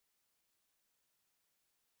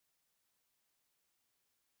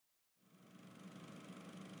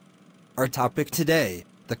Our topic today,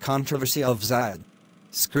 the controversy of Zion.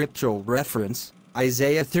 Scriptural reference,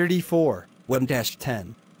 Isaiah 34,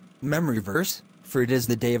 1-10. Memory verse, for it is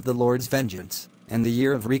the day of the Lord's vengeance, and the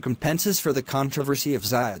year of recompenses for the controversy of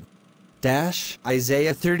Zion.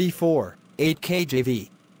 Isaiah 34, 8 KJV.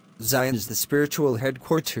 Zion is the spiritual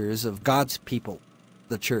headquarters of God's people,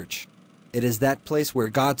 the church. It is that place where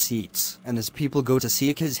God seats, and his people go to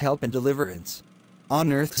seek his help and deliverance.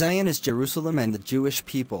 On earth, Zion is Jerusalem and the Jewish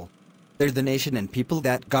people. They're the nation and people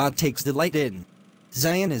that God takes delight in.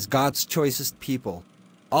 Zion is God's choicest people.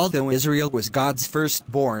 Although Israel was God's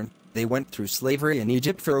firstborn, they went through slavery in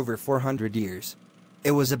Egypt for over 400 years.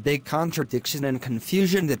 It was a big contradiction and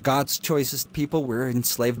confusion that God's choicest people were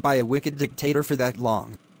enslaved by a wicked dictator for that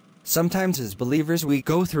long. Sometimes as believers we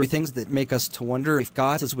go through things that make us to wonder if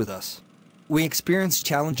God is with us. We experience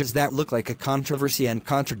challenges that look like a controversy and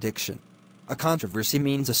contradiction. A controversy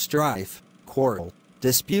means a strife, quarrel,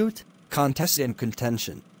 dispute, contest and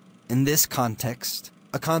contention. In this context,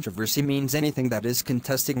 a controversy means anything that is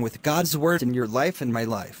contesting with God's word in your life and my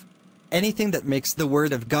life. Anything that makes the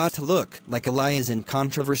word of God to look like a lie is in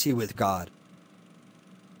controversy with God.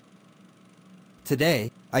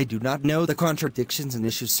 Today, I do not know the contradictions and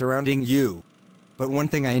issues surrounding you. But one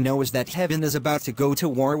thing I know is that heaven is about to go to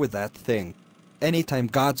war with that thing. Anytime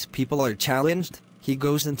God's people are challenged, he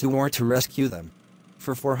goes into war to rescue them.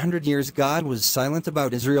 For 400 years God was silent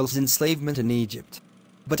about Israel's enslavement in Egypt.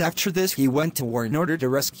 But after this he went to war in order to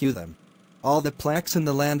rescue them. All the plagues in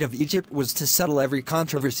the land of Egypt was to settle every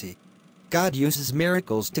controversy. God uses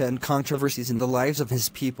miracles to end controversies in the lives of his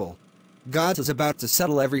people. God is about to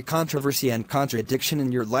settle every controversy and contradiction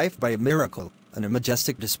in your life by a miracle, and a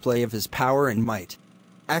majestic display of his power and might.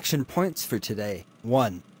 Action points for today.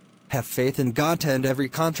 1. Have faith in God to end every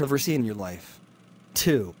controversy in your life.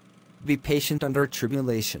 2. Be patient under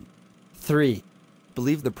tribulation. 3.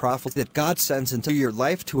 Believe the prophets that God sends into your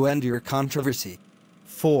life to end your controversy.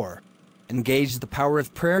 4. Engage the power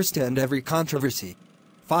of prayers to end every controversy.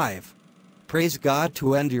 5. Praise God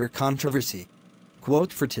to end your controversy.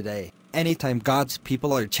 Quote for today, anytime God's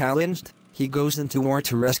people are challenged, he goes into war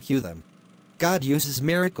to rescue them. God uses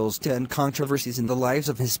miracles to end controversies in the lives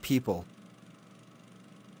of his people.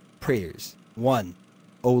 Prayers. 1.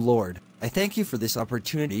 O Lord, I thank you for this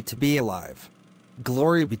opportunity to be alive.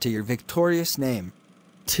 Glory be to your victorious name.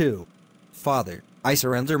 2. Father, I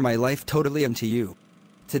surrender my life totally unto you.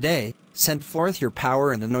 Today, send forth your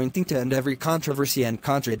power and anointing to end every controversy and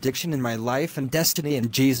contradiction in my life and destiny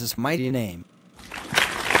in Jesus' mighty name.